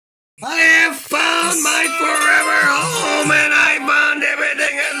I have found my forever home, and I found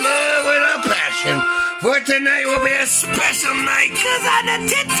everything I love with a passion. For tonight will be a special night, cause on the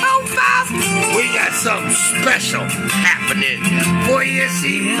Tito-Fest, we got something special happening. For you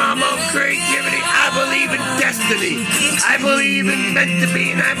see, Mama, creativity, I believe in destiny. I believe in meant to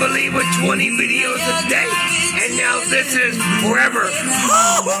be, and I believe with 20 videos a day. And now this is forever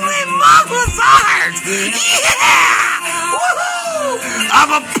home in Mama's heart. Yeah! Woohoo!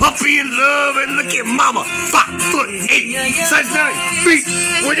 I'm a puppy in love, and look at Mama, 5'8", size 9 feet.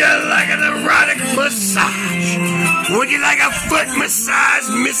 Would you like an erotic massage? Would you like a foot massage,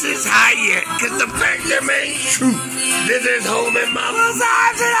 Mrs. Hyatt? Cause the fact remains true. This is home in Mama's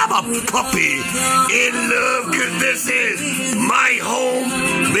arms, and I'm a puppy in love, cause this is my home,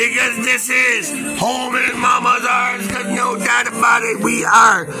 because this is home in Mama's arms, cause no doubt about it, we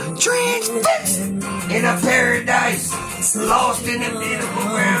are transfixed in a paradise, lost in a beautiful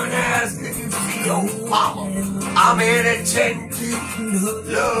brown eyes. Cause you see, oh Mama, I'm here to tend to,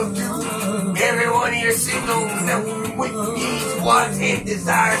 love to, every one of your singles that with needs, wants, and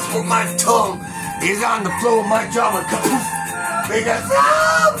desires. For my tongue is on the floor of my drama, because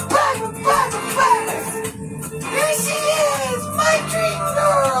oh, baby, here she is, my dream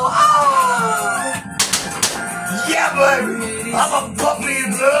girl. Oh, yeah, baby, I'm a puppy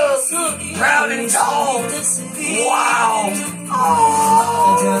in love, proud and tall. Wow.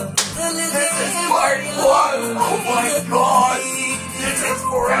 Oh, this is part 1. Oh my God, this is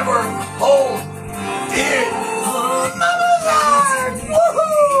forever home in Mama's arms.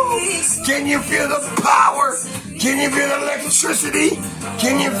 Woohoo! Can you feel the power? Can you feel the electricity?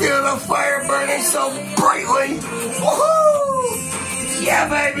 Can you feel the fire burning so brightly? Woohoo! Yeah,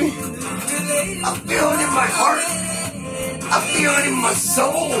 baby. I feel it in my heart. I feel it in my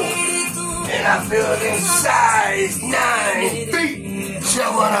soul. And I feel it in size 9 feet.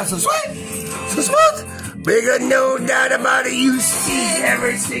 Someone else is sweet. So smooth. Bigger, no doubt about it. You see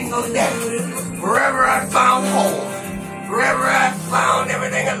every single day. Forever I found home. Forever I found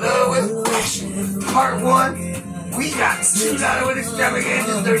everything I love with passion. Part 1. We got $2 with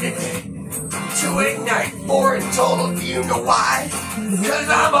extravaganza 30 days. 2 at night, 4 in total. Do you know why? Cause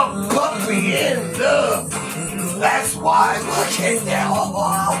I'm a puppy in love. That's why. Look at that.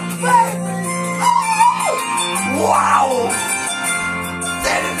 Oh, baby. Oh, wow.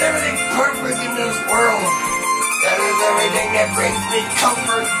 That is everything perfect in this world. That is everything that brings me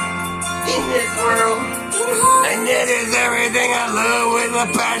comfort in this world. And that is everything I love with a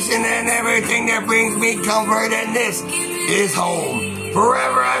passion, and everything that brings me comfort. And this is home.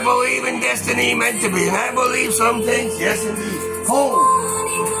 Forever I believe in destiny meant to be, and I believe some things, yes indeed. Home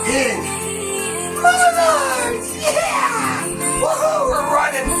in Mama's arms. Yeah! Woohoo! We're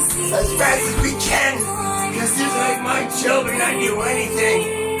running as fast as we can. Cause just like my children, I do anything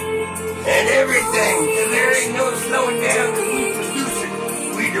and everything. Cause there ain't no slowing down. Cause we produce it,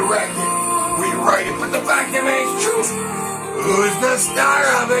 we direct it, we write it. But the fact remains true. Who's the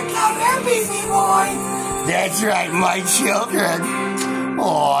star of it? Come here, baby boy. That's right, my children.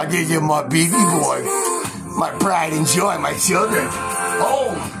 Oh, this is my baby boy. My pride and joy, my children.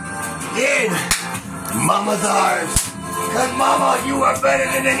 Home in Mama's arms. Cause Mama, you are better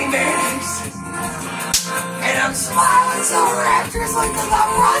than any man. And I'm smiling so rapturous like cause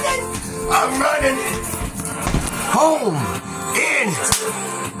I'm running home in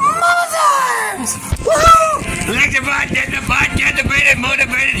Mama's arms. Woohoo! Electrified, debated,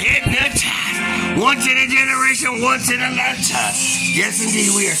 motivated, hypnotized. Once in a generation, once in a lifetime. Yes,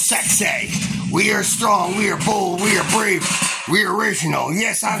 indeed, we are sexy. We are strong. We are bold. We are brave. We are original.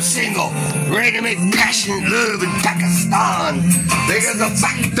 Yes, I'm single. Ready to make passionate love in Pakistan. Because the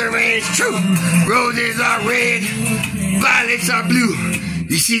fact remains true. Roses are red. Violets are blue.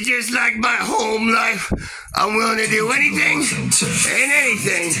 You see, just like my home life, I'm willing to do anything and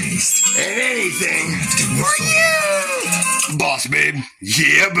anything and anything for you. Boss, babe.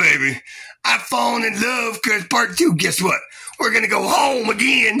 Yeah, baby. I've fallen in love because part 2, guess what? We're going to go home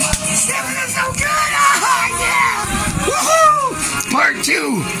again. Everything's so good. Oh, yeah. Woohoo! Part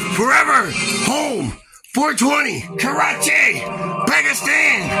 2, forever home. 420, Karachi,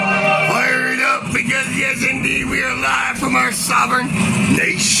 Pakistan. Fired up because, yes, indeed, we are live from our sovereign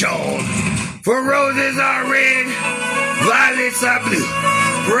nation. For roses are red, violets are blue.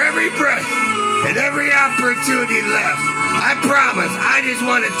 For every breath and every opportunity left, I promise, I just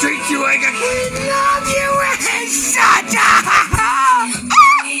want to treat you like a love you and such a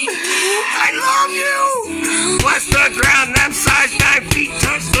I love you. Bless the ground, them size 9 feet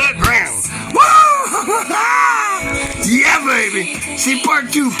touch the ground. Woo! Yeah, baby. See,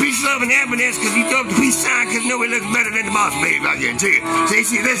 part 2, peace, love, and happiness, because you throw up the peace sign, because nobody looks better than the boss, baby, I guarantee you.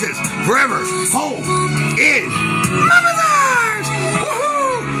 See, this is forever home in mama's arms.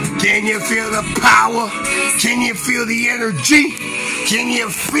 Woohoo! Can you feel the power? Can you feel the energy? Can you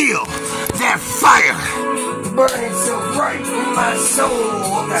feel that fire burning so bright in my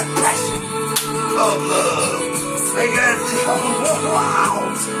soul? That passion of love. Because,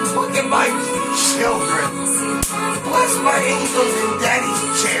 wow, look at my children. Bless my angels in daddy's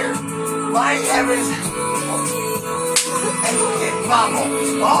chair. My heavens. And look at mama.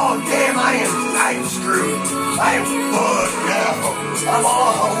 Oh, damn, I am screwed. I am fucked now. I'm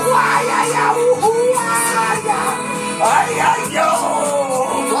all,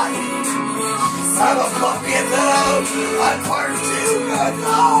 I'm a puppy in love. I'm part 2.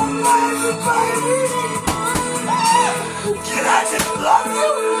 Oh, baby. Can I just love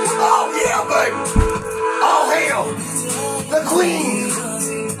you? Oh, yeah, baby. All hail the queen.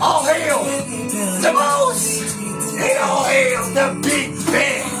 All hail the boss. And all hail the big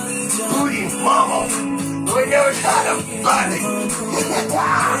bad booty mama. We knows how to body.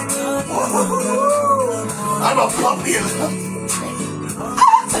 I'm a puppy in love.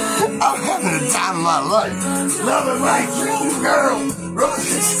 I'm having the time of my life. Loving my dream girl.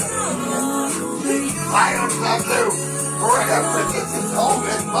 Roses. I don't love you. Forever, this is home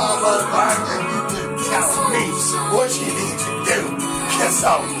in mama's arms, and you can tell me what you need to do. Cause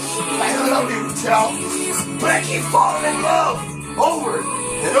I don't even tell, but I keep falling in love over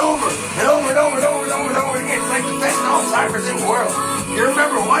and over and over and over and over and over and over again. It's like the best Alzheimer's in the world. You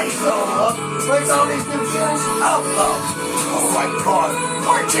remember why you fell in love? With all these new feelings of love. Oh my God.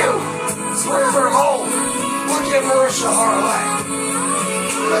 Part 2. Forever home. Look at Marisha Harlan.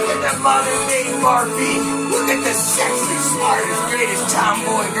 Look at that modern day Barbie. Look at the sexy, smartest, greatest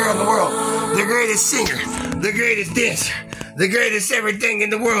tomboy girl in the world. The greatest singer, the greatest dancer, the greatest everything in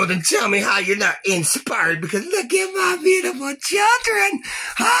the world. And tell me how you're not inspired, because look at my beautiful children.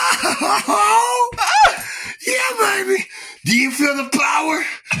 Yeah, baby. Do you feel the power?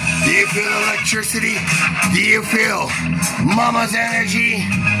 Do you feel electricity? Do you feel mama's energy?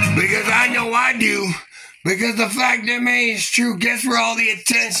 Because I know I do. Because the fact remains true. Guess where all the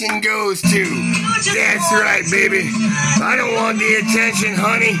attention goes to? That's right, baby. I don't want the attention,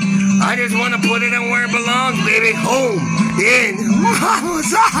 honey. I just want to put it in where it belongs, baby. Home in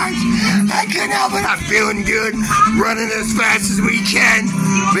mama's arms. I couldn't help it. I'm feeling good. Running as fast as we can.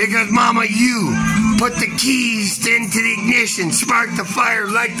 Because, mama, you put the keys into the ignition. Spark the fire.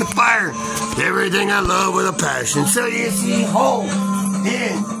 Light the fire. Everything I love with a passion. So you see, home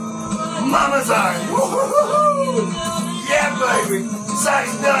in mama's arms. Woo-hoo-hoo-hoo. Yeah, baby.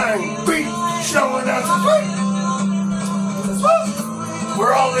 Size 9. Beat. Showing us a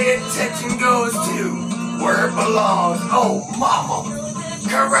where all the attention goes to. Where it belongs. Oh, mama.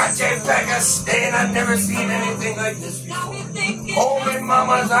 Karate Pakistan. I've never seen anything like this before. Home in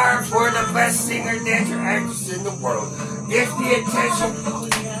mama's arms. We're the best singer, dancer, actress in the world. Gets the attention.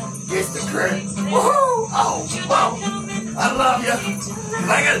 Gets the credit. Woohoo! Oh, mama. I love you.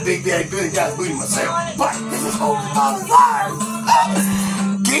 I got a big daddy, Billy got booty myself. But this is home in mama's arms.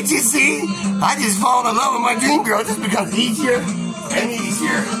 Can't you see? I just fall in love with my dream girl. This becomes easier and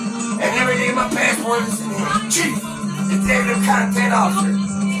easier. And every day my passport is in here. Chief, Executive Content Officer,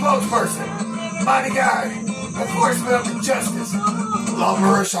 Spokesperson, Bodyguard, Enforcement of the Justice. Love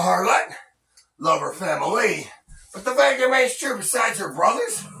Marisha Harlan. Love her family. But the fact remains true, besides her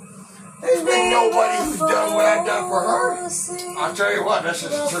brothers, there's been nobody who's done what I've done for her. I'll tell you what, this is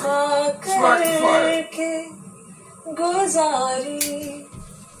true. Spark the fire.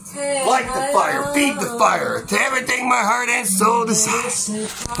 Light the fire, feed the fire, to everything my heart and soul desires.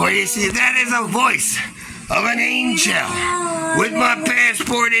 For you see, that is a voice of an angel. With my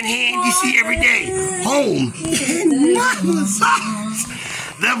passport in hand, you see, every day, home in mama's arms.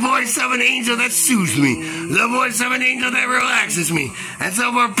 The voice of an angel that soothes me. The voice of an angel that relaxes me. And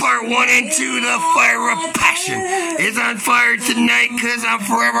so for part 1 and 2, the fire of passion is on fire tonight, because I'm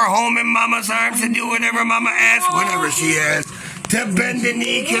forever home in mama's arms to do whatever mama asks, whenever she asks. To bend the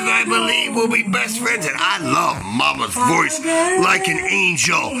knee, because I believe we'll be best friends. And I love mama's voice like an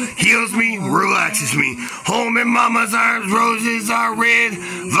angel. Heals me, relaxes me. Home in mama's arms, roses are red,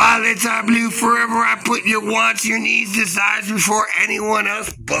 violets are blue. Forever I put your wants, your needs, desires before anyone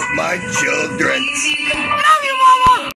else but my children. Love you, Mama.